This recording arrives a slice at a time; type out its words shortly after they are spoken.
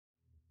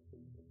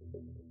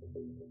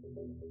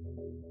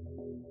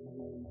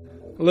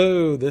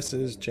Hello, this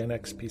is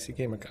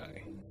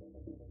GenXPCGamerGuy.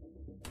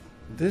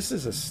 This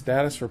is a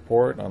status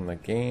report on the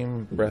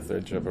game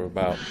Breathedge of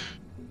about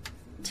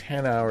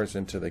 10 hours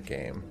into the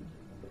game.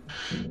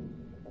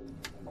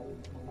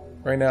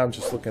 Right now I'm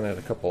just looking at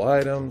a couple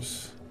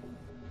items.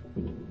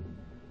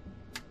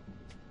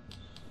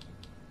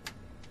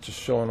 Just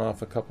showing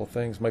off a couple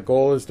things. My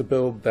goal is to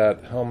build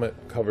that helmet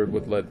covered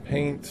with lead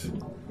paint.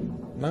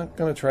 I'm not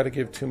going to try to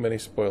give too many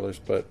spoilers,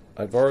 but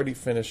I've already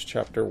finished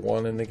Chapter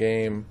 1 in the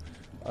game.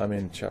 I'm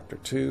in Chapter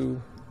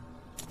 2.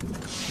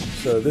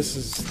 So this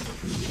is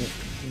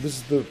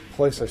the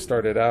place I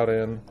started out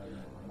in.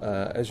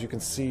 As you can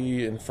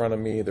see in front of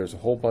me, there's a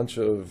whole bunch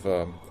of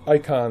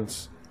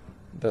icons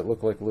that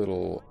look like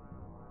little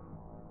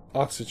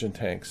oxygen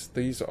tanks.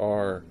 These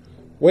are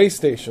way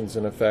stations,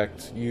 in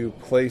effect. You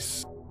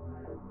place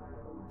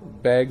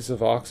bags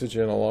of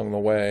oxygen along the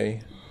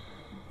way.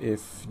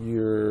 If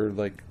you're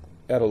like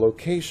at a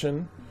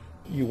location,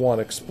 you want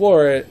to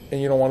explore it,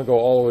 and you don't want to go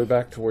all the way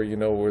back to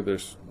where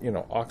there's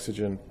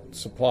oxygen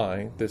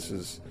supply. This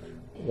is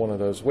one of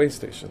those way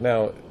stations.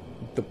 Now,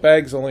 the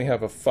bags only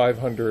have a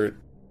 500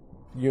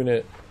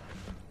 unit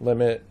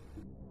limit.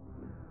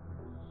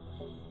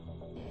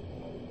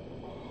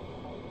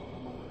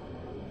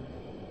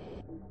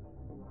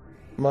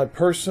 My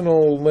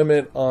personal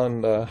limit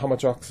on how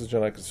much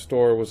oxygen I could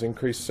store was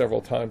increased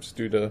several times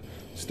due to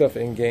stuff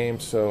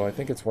in-game, so I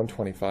think it's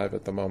 125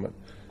 at the moment.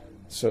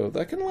 So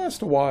that can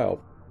last a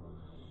while.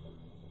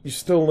 You're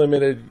still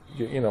limited,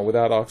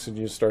 without oxygen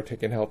you start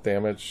taking health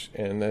damage,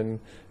 and then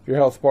if your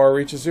health bar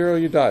reaches 0,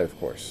 you die, of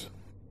course.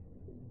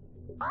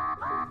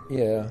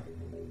 Yeah.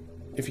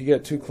 If you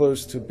get too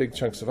close to big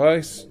chunks of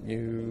ice,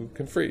 you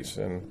can freeze,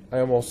 and I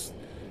almost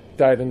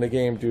died in the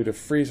game due to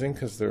freezing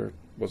because there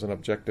was an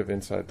objective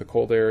inside the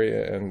cold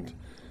area, and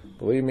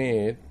believe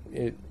me,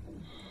 it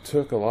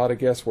took a lot of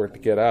guesswork to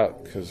get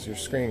out because your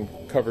screen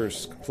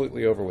covers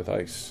completely over with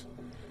ice.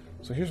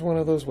 So here's one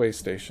of those way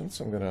stations.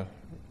 I'm going to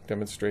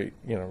demonstrate,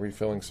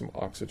 refilling some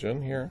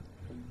oxygen here.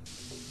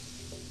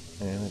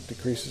 And it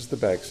decreases the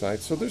bag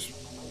size. So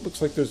looks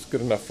like there's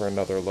good enough for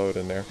another load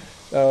in there.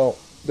 Now,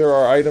 there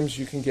are items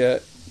you can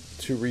get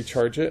to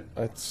recharge it.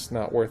 It's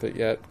not worth it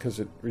yet because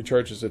it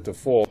recharges it to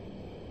full.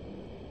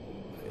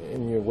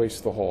 And you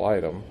waste the whole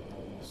item.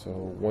 So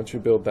once you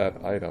build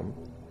that item,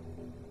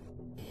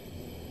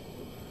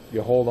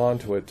 you hold on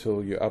to it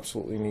till you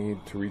absolutely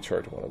need to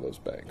recharge one of those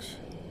bags.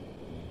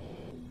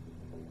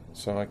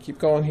 So I keep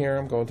going here.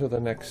 I'm going to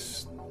the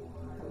next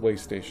way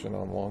station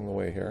along the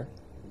way here.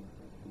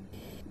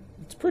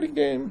 It's a pretty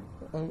game.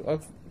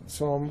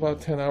 So I'm about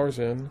 10 hours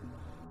in.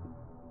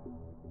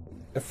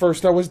 At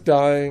first I was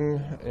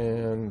dying,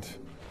 and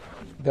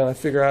then I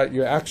figure out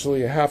you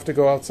actually have to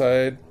go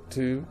outside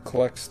to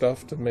collect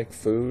stuff to make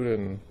food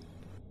and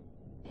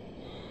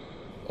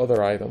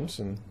other items,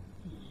 and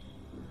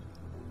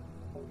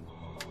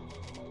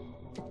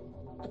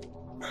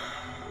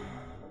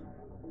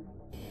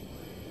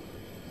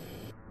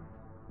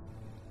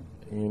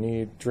you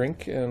need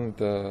drink and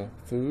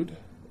food,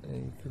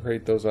 and you can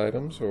create those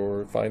items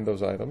or find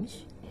those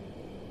items.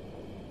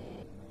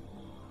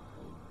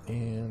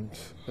 And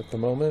at the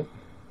moment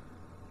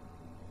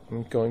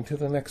I'm going to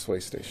the next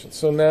way station.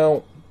 So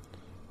now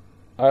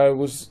I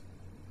was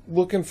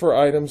looking for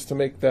items to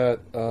make that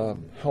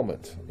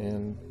helmet,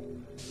 and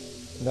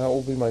that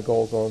will be my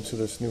goal going to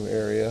this new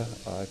area.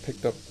 I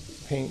picked up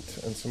paint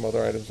and some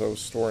other items I was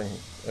storing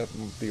at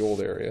the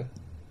old area.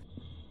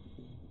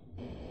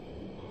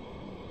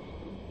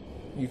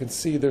 You can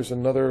see there's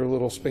another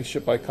little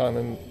spaceship icon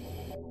in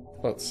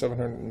about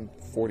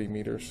 740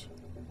 meters.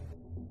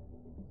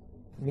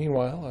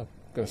 Meanwhile, I'm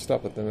going to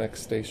stop at the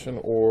next station,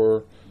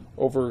 or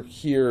over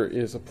here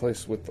is a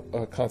place with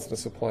a constant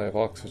supply of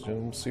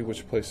oxygen. We'll see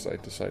which place I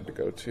decide to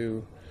go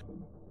to.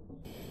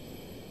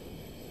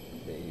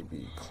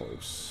 Maybe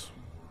close.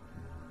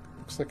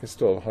 Looks like I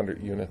still have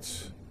 100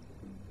 units.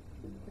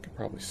 I could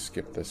probably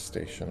skip this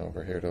station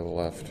over here to the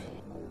left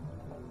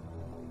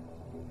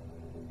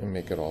and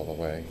make it all the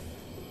way.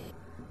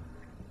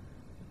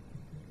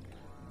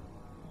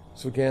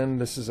 So again,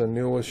 this is a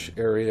newish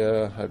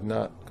area. I've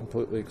not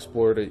completely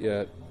explored it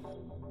yet.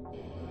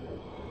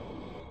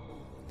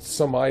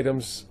 Some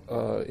items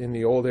in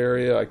the old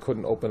area I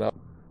couldn't open up.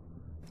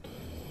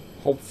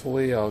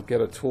 Hopefully I'll get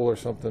a tool or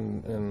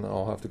something, and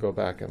I'll have to go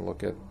back and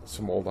look at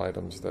some old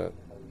items that,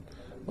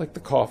 like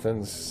the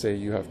coffins, say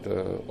you have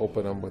to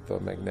open them with a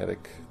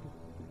magnetic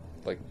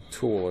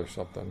tool or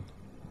something.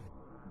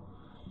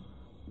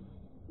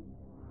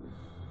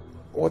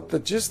 What the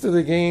gist of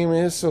the game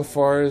is so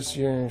far is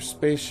your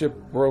spaceship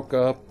broke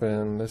up,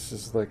 and this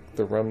is like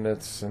the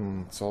remnants,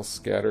 and it's all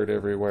scattered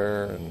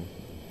everywhere, and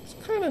it's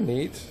kind of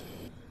neat.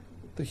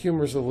 The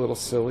humor's a little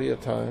silly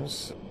at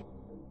times.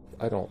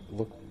 I don't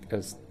look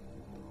as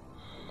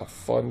a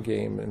fun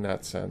game in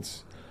that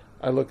sense.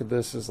 I look at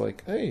this as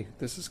like, hey,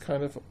 this is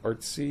kind of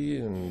artsy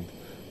and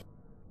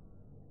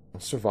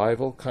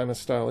survival kind of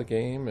style of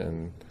game.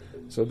 And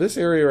so this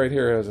area right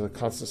here has a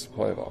constant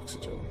supply of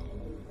oxygen.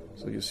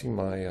 So you see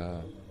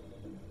my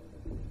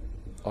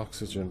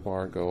oxygen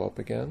bar go up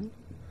again.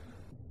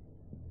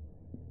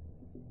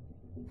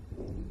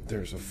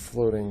 There's a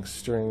floating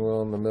steering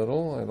wheel in the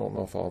middle. I don't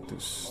know if I'll do,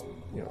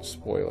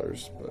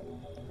 spoilers, but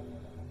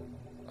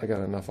I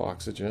got enough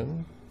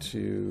oxygen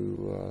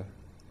to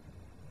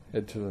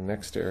head to the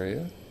next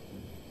area.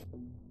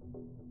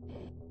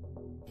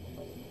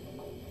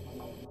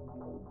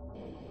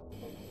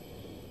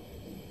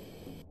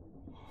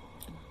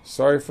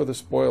 Sorry for the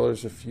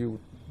spoilers. If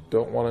you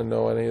don't want to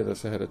know any of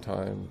this ahead of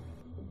time,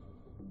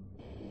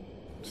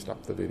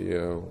 stop the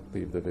video,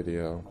 leave the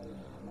video.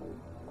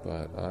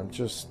 But I'm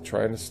just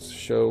trying to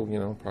show,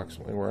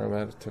 approximately where I'm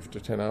at after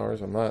 10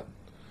 hours. I'm not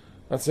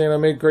saying I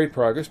made great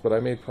progress, but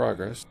I made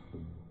progress.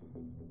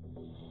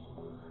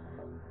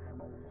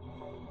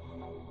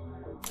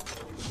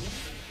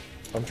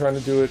 I'm trying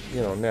to do it,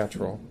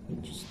 natural.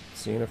 Just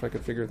seeing if I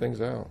could figure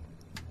things out.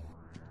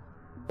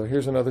 So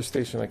here's another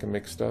station I can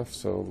make stuff.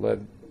 So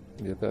lead,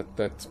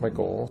 that's my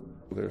goal.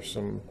 There's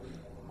some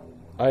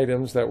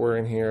items that were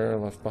in here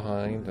left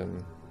behind,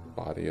 and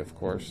body, of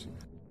course.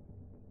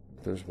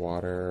 There's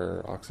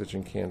water.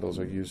 Oxygen candles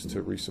are used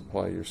to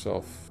resupply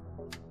yourself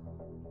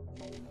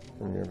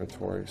from your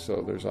inventory.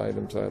 So there's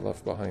items I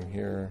left behind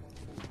here.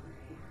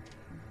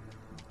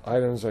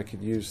 Items I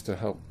could use to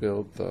help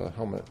build the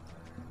helmet.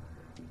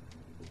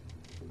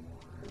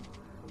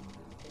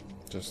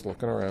 Just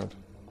looking around.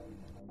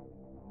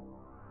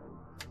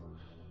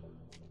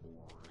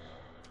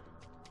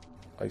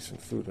 Ice and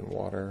food and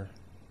water.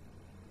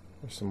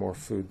 There's some more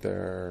food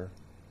there.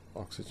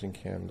 Oxygen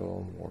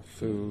candle, more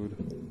food.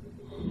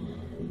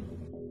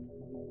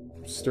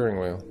 Steering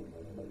wheel.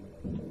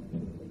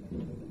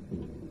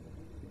 I'm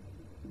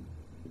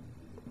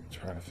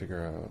trying to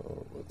figure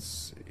out, let's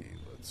see,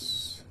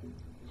 let's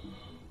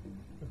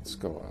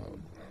go out.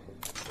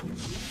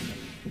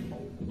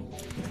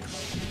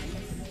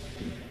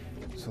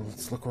 So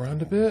let's look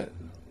around a bit.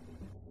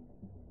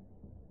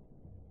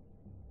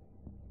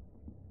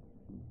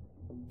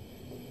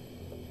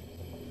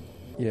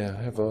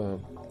 Yeah, I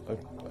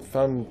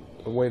found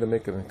a way to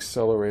make an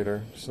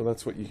accelerator, so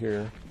that's what you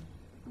hear.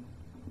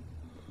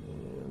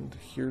 And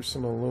here's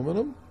some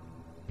aluminum.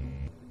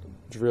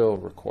 Drill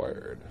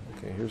required.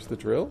 Okay, here's the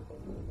drill.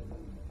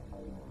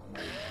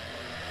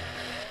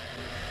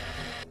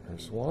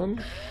 There's one.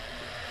 There's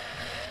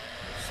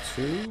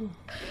two.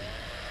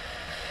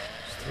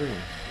 There's three.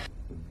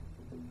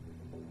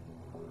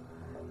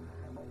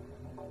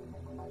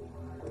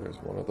 There's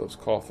one of those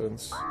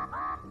coffins.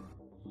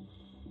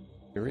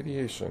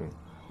 Irradiation.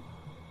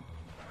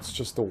 It's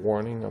just a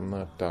warning. I'm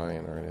not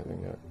dying or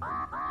anything yet.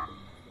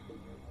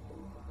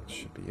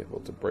 Should be able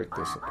to break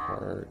this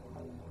apart.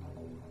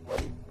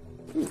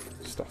 Ooh,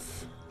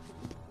 stuff.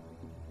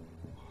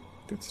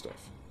 Good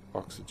stuff.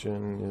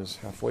 Oxygen is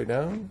halfway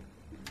down.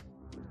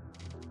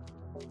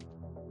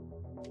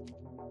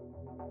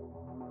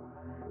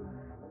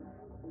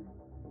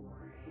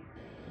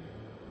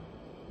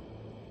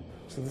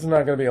 So this is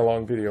not going to be a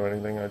long video or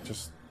anything. I'm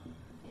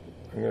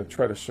going to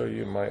try to show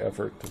you my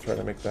effort to try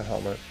to make the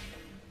helmet.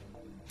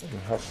 And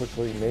how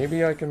quickly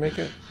maybe I can make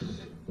it.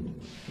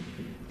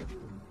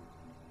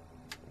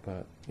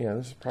 But yeah,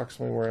 this is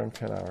approximately where I'm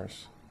 10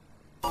 hours.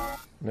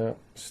 No,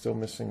 still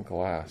missing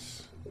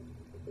glass.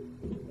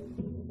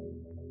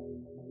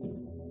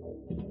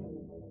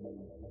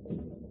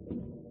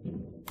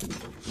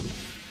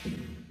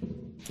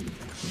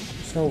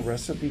 There's no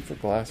recipe for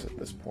glass at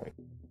this point.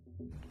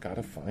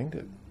 Gotta find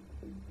it.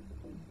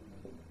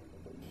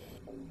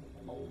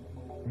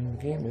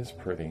 The game is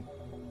pretty.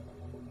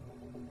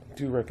 I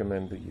do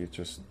recommend that you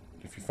just,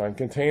 if you find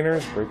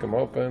containers, break them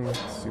open,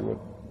 see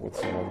what's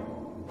in them.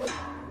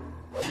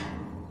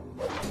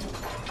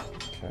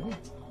 Okay.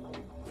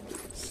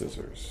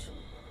 Scissors.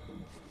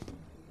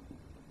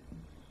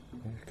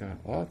 We've got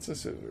lots of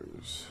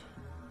scissors.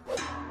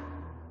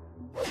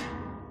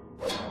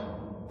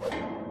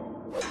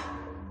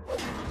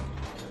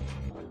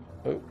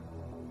 Oh,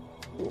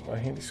 my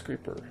handy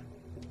scraper.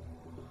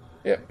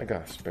 Yep, I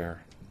got a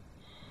spare.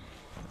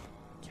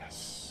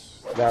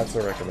 Yes, that's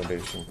a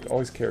recommendation.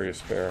 Always carry a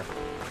spare.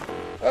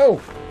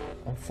 Oh,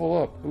 I'm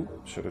full up.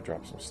 Oop, should have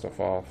dropped some stuff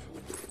off.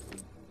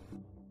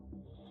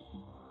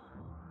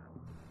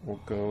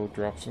 We'll go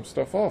drop some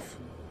stuff off.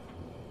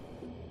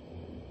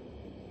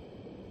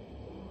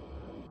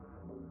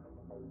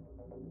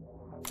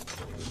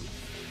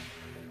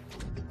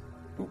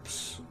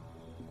 Oops.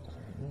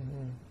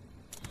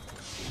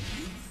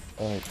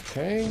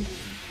 Okay. You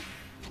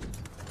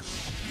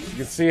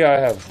can see I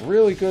have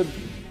really good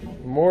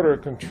motor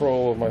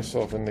control of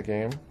myself in the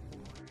game.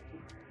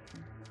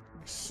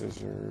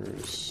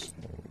 Scissors.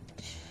 And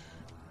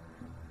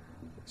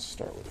let's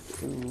start with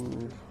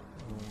food.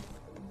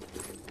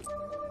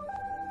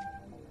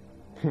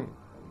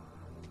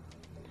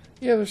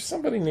 Yeah, there's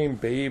somebody named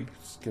Babe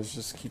because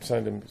just keeps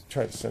trying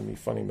to send me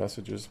funny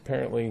messages.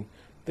 Apparently,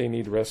 they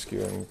need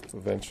rescuing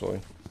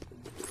eventually.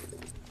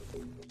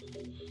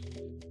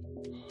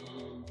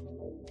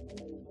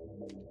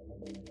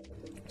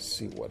 Let's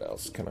see what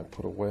else can I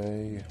put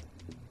away.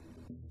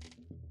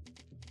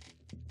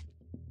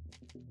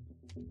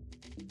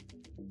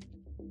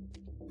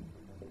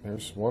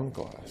 There's one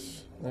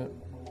glass.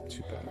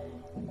 Too bad.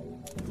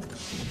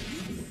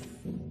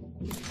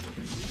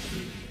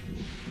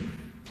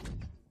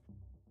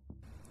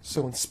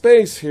 So in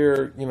space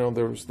here, you know,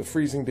 there was the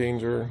freezing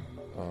danger,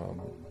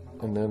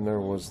 and then there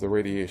was the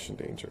radiation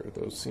danger.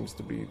 Those seems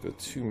to be the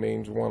two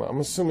main ones. I'm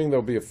assuming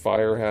there'll be a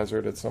fire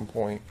hazard at some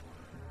point,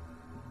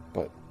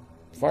 but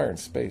fire in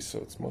space, so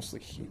it's mostly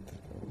heat.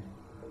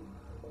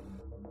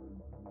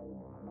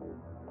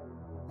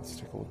 Let's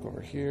take a look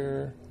over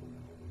here.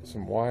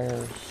 Some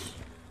wires.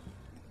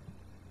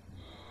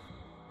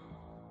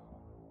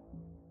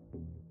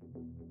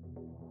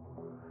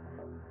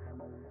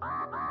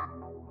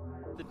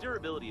 The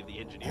durability of the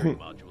engineering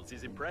modules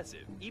is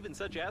impressive. Even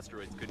such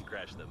asteroids couldn't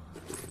crash them.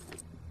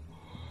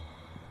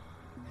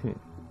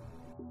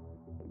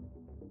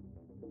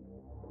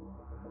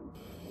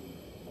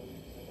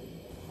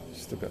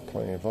 Still got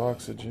plenty of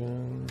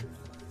oxygen.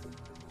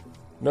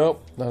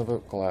 Nope, none of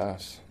it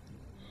glass.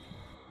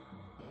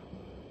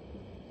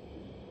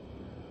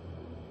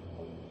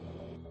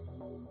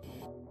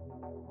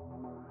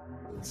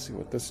 Let's see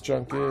what this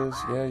junk is.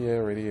 Yeah,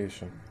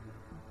 radiation.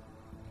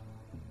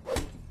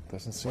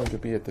 Doesn't seem to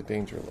be at the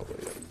danger level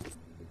yet.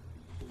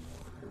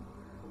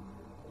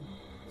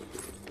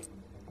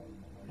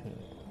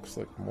 Looks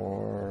like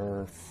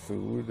more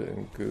food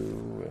and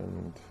goo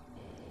and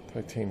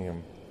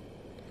titanium.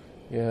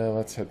 Yeah,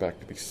 let's head back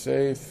to be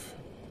safe.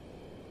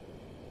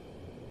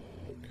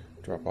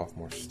 Drop off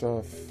more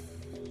stuff.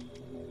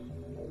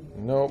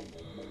 Nope,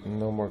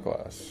 no more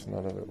glass.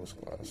 None of it was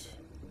glass.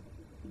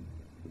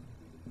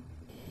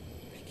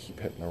 I keep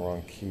hitting the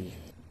wrong key.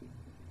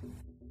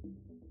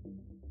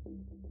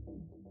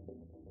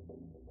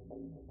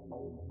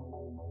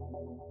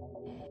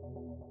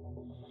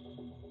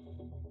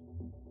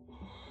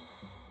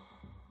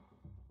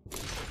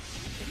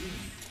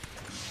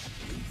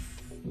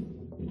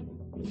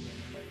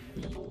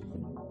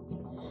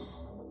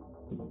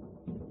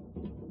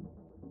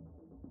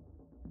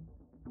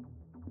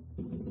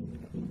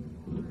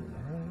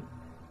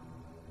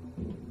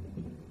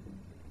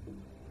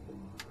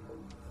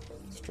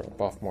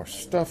 Drop off more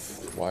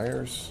stuff.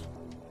 Wires.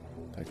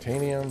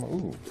 Titanium.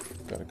 Ooh,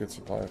 got a good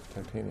supply of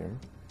titanium.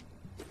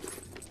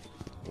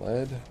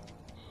 Lead.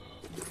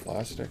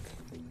 Plastic.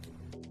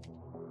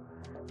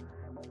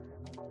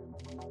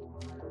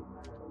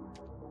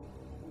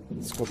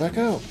 Let's go back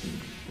out.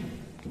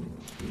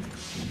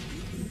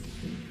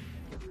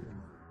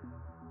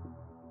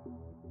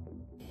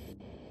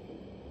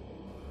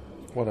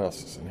 What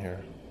else is in here?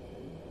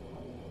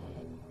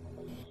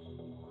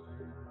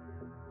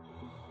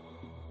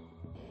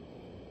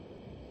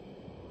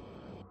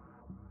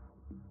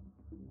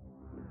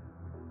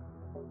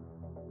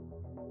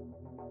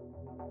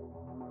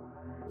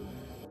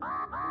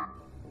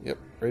 Yep,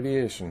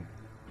 radiation.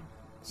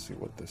 Let's see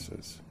what this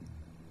is.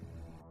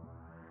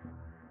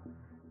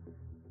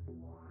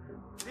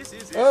 This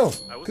is it. Oh,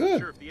 I wasn't good.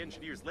 sure if the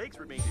engineer's legs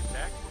remained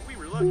intact, but we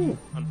were lucky.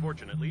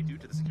 Unfortunately, due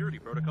to the security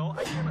protocol,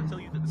 I cannot tell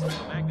you that the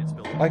special magnets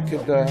built I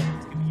could,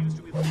 can be used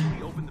to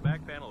immediately open the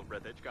back panel of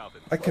BreathEdge coffin.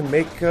 I can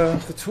make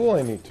the tool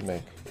I need to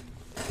make.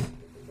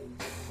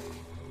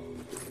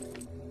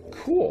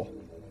 Cool.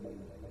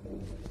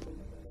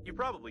 You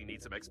probably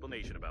need some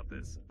explanation about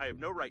this. I have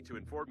no right to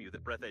inform you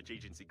that BreathEdge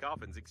agency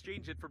coffins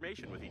exchange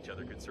information with each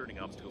other concerning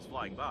obstacles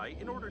flying by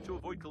in order to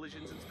avoid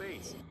collisions in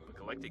space. But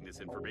collecting this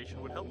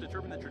information would help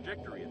determine the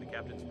trajectory of the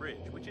captain's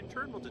bridge, which in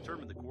turn will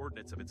determine the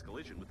coordinates of its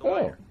collision with the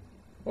wire.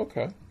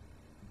 Okay.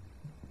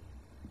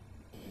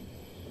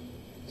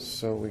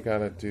 So we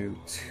gotta do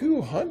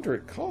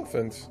 200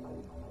 coffins.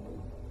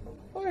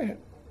 I've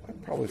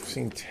probably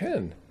seen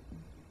 10.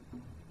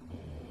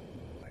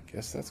 I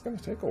guess that's gonna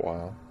take a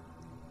while.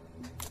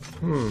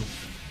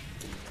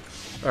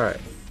 Alright,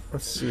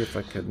 let's see if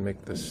I can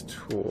make this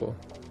tool.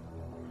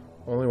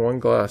 Only one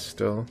glass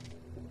still.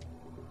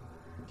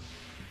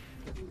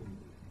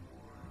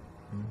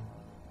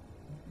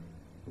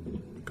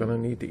 Gonna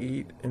need to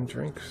eat and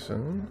drink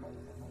soon.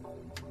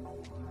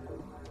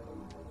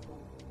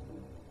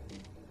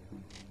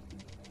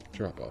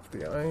 Drop off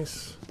the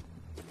ice.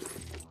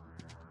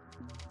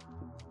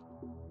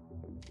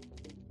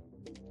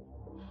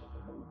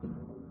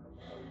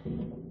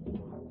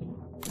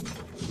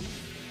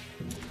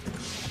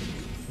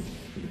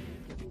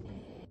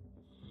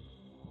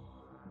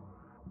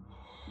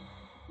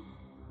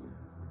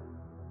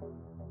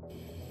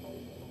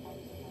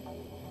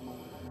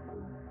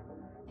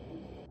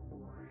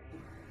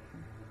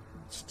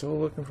 Still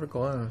looking for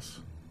glass.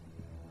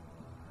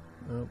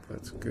 Nope,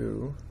 that's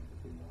goo.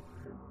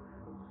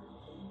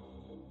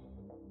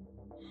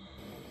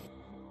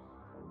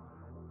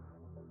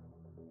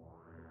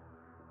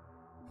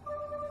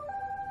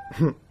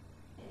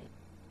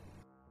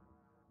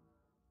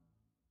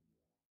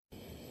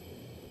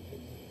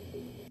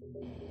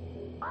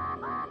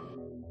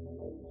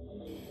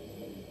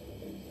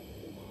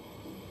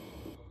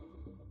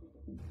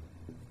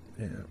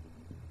 Yeah.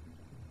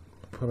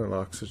 Put an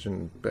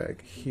oxygen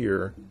bag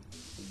here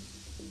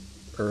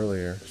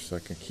earlier so I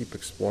can keep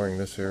exploring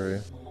this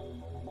area.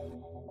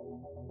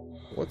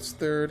 What's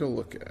there to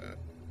look at?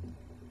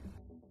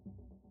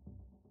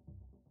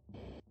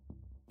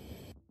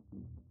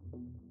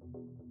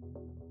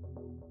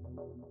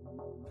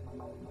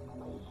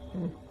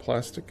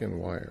 Plastic and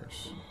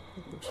wires.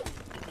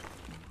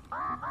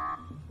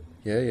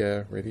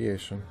 Yeah,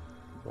 radiation.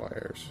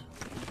 Wires.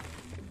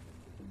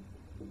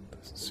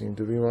 Doesn't seem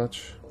to be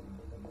much.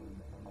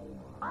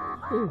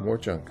 Ooh, more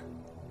junk.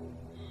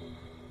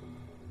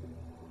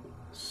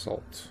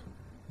 Salt.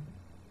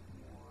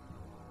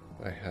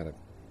 If I had a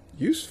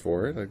use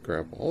for it, I'd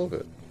grab all of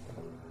it.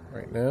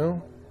 Right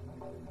now,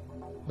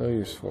 no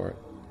use for it.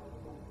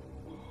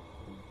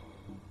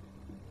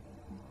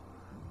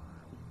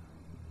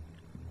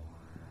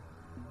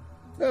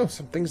 Oh,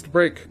 some things to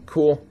break.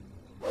 Cool.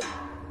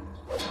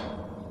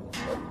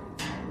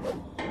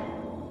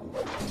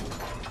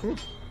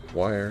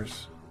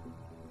 Wires.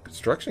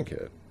 Construction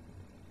kit.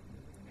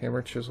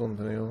 Hammer, chisel, and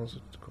nails.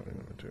 According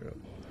to material.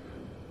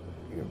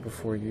 Even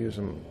before you use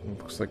them, it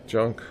looks like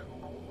junk.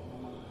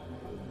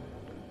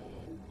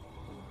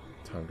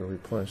 Time to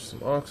replenish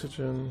some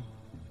oxygen.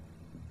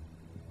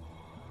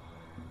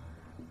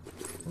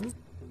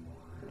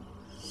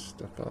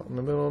 Stuff out in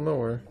the middle of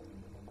nowhere.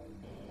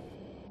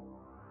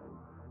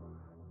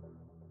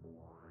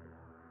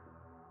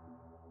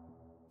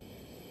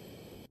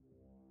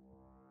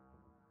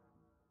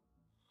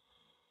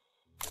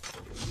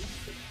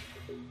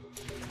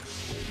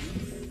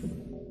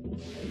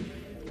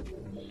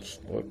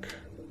 Just look.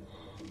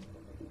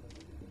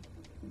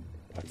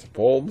 Lots of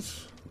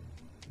bulbs.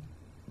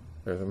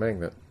 There's a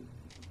magnet.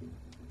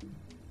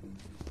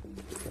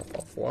 Drop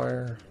off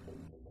wire.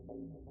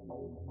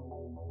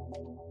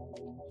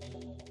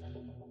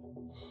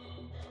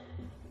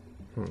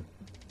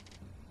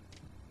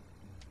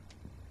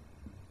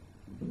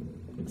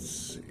 Let's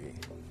see.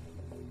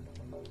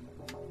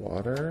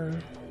 Water.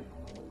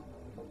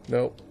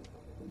 Nope.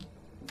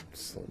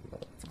 Still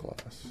not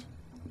glass.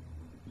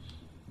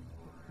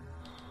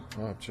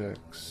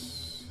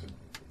 Objects.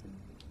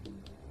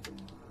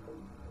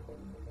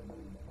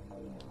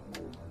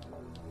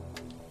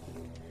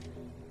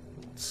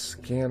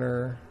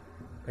 Scanner.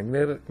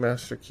 Magnetic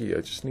master key.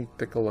 I just need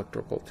thick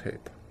electrical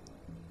tape.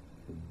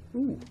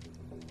 Ooh.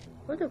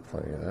 I got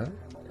plenty of that.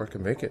 Or I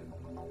can make it.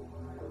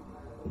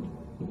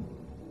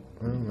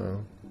 I don't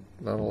know.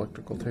 Not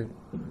electrical tape.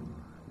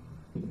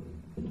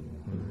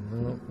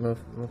 No,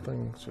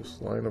 nothing.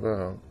 Just lying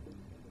about.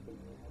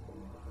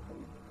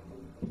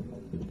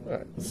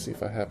 Alright, let's see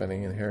if I have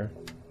any in here.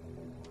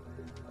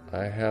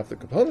 I have the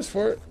components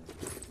for it.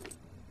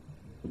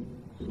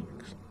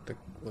 Thick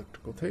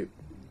electrical tape.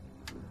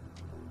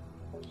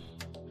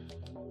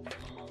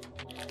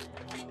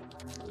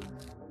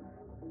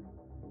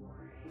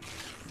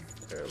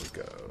 There we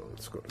go.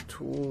 Let's go to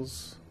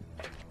tools.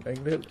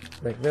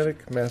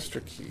 Magnetic master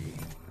key.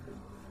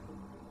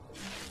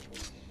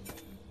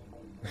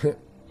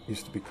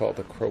 Used to be called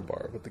a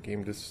crowbar, but the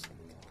game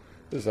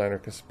designer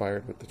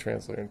conspired with the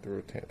translator and threw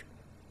a tantrum.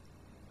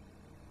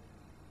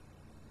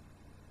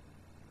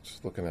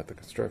 Just looking at the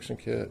construction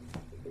kit.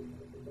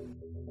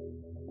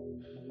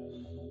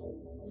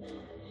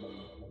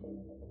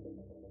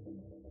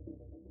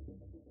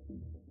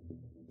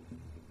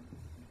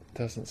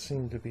 Doesn't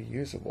seem to be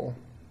usable.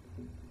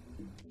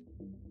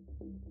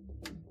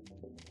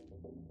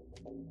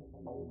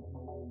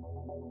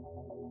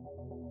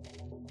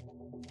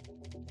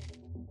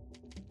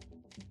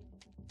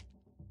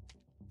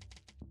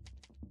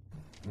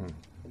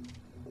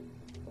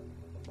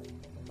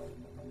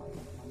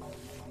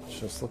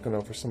 Just looking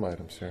over some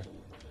items here.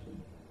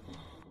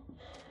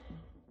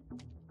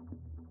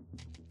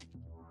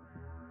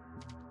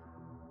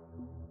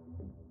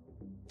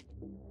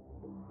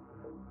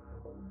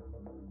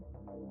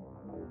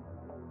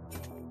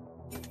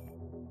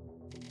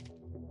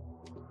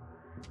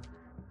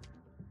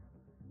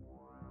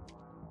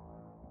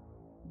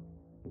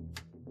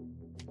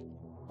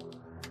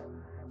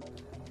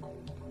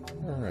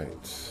 All right.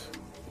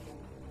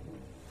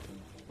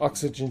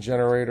 Oxygen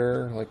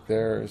generator, like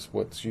there, is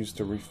what's used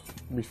to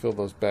refill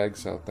those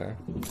bags out there.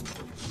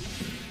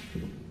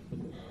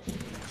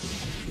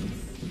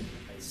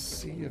 Let's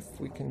see if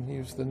we can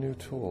use the new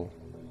tool.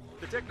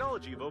 The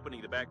technology of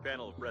opening the back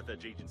panel of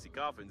BreathEdge Agency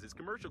coffins is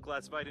commercial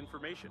classified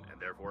information, and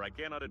therefore I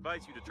cannot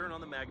advise you to turn on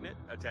the magnet,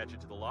 attach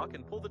it to the lock,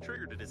 and pull the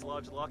trigger to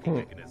dislodge the locking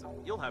mechanism.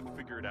 You'll have to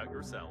figure it out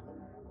yourself.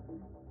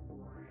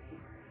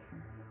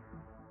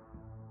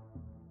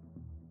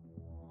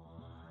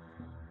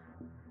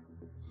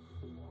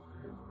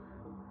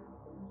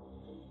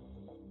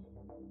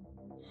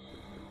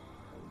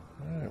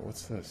 Alright,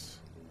 what's this?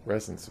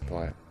 Resin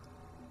supply. I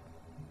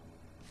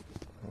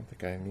don't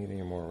think I need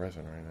any more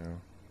resin right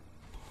now.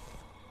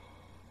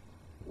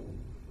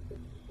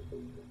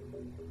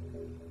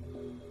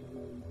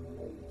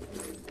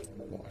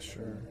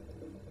 Washer.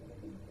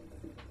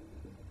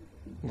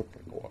 Looked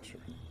like a washer.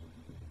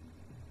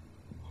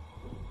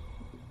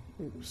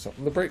 Ooh,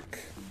 something to break.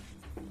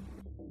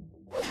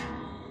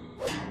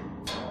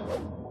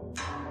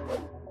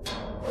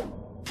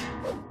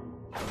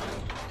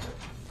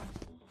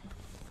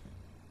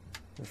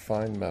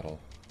 Refined metal.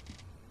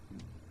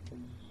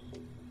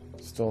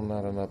 Still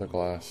not another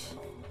glass.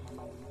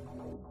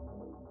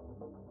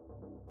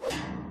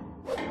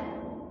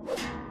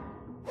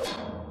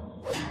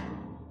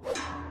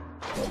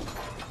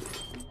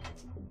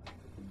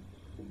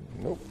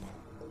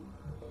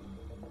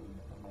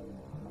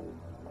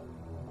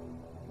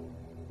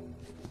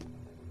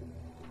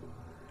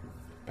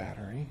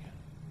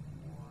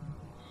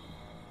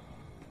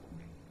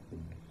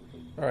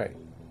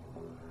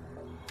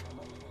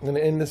 I'm going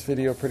to end this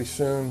video pretty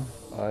soon.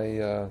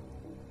 I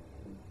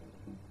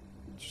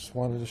just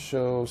wanted to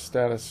show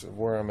status of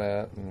where I'm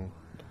at and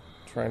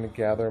trying to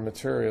gather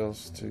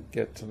materials to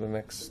get to the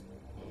next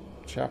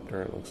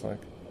chapter, it looks like.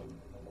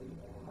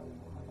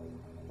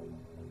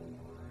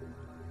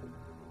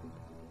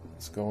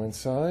 Let's go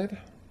inside.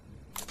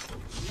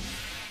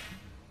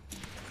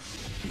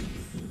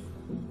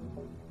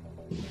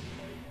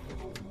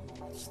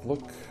 Let's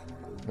look.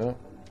 No,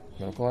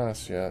 no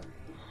glass yet.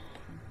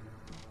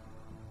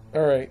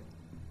 All right.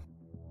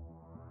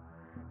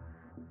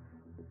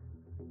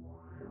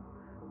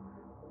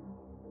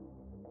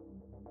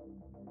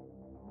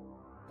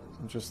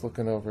 I'm just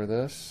looking over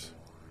this.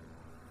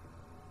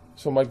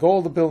 So my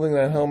goal to building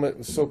that helmet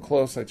is so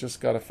close, I just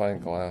got to find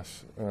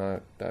glass.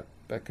 That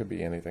could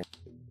be anything.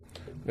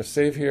 I'm going to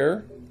save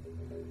here,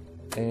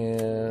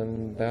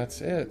 and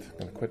that's it. I'm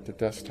going to quit the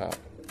desktop.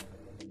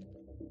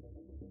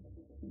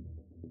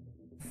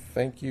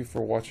 Thank you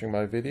for watching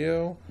my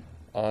video.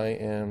 I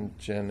am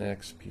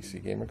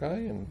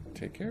GenXPCGamerGuy, and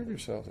take care of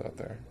yourselves out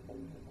there.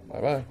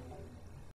 Bye-bye.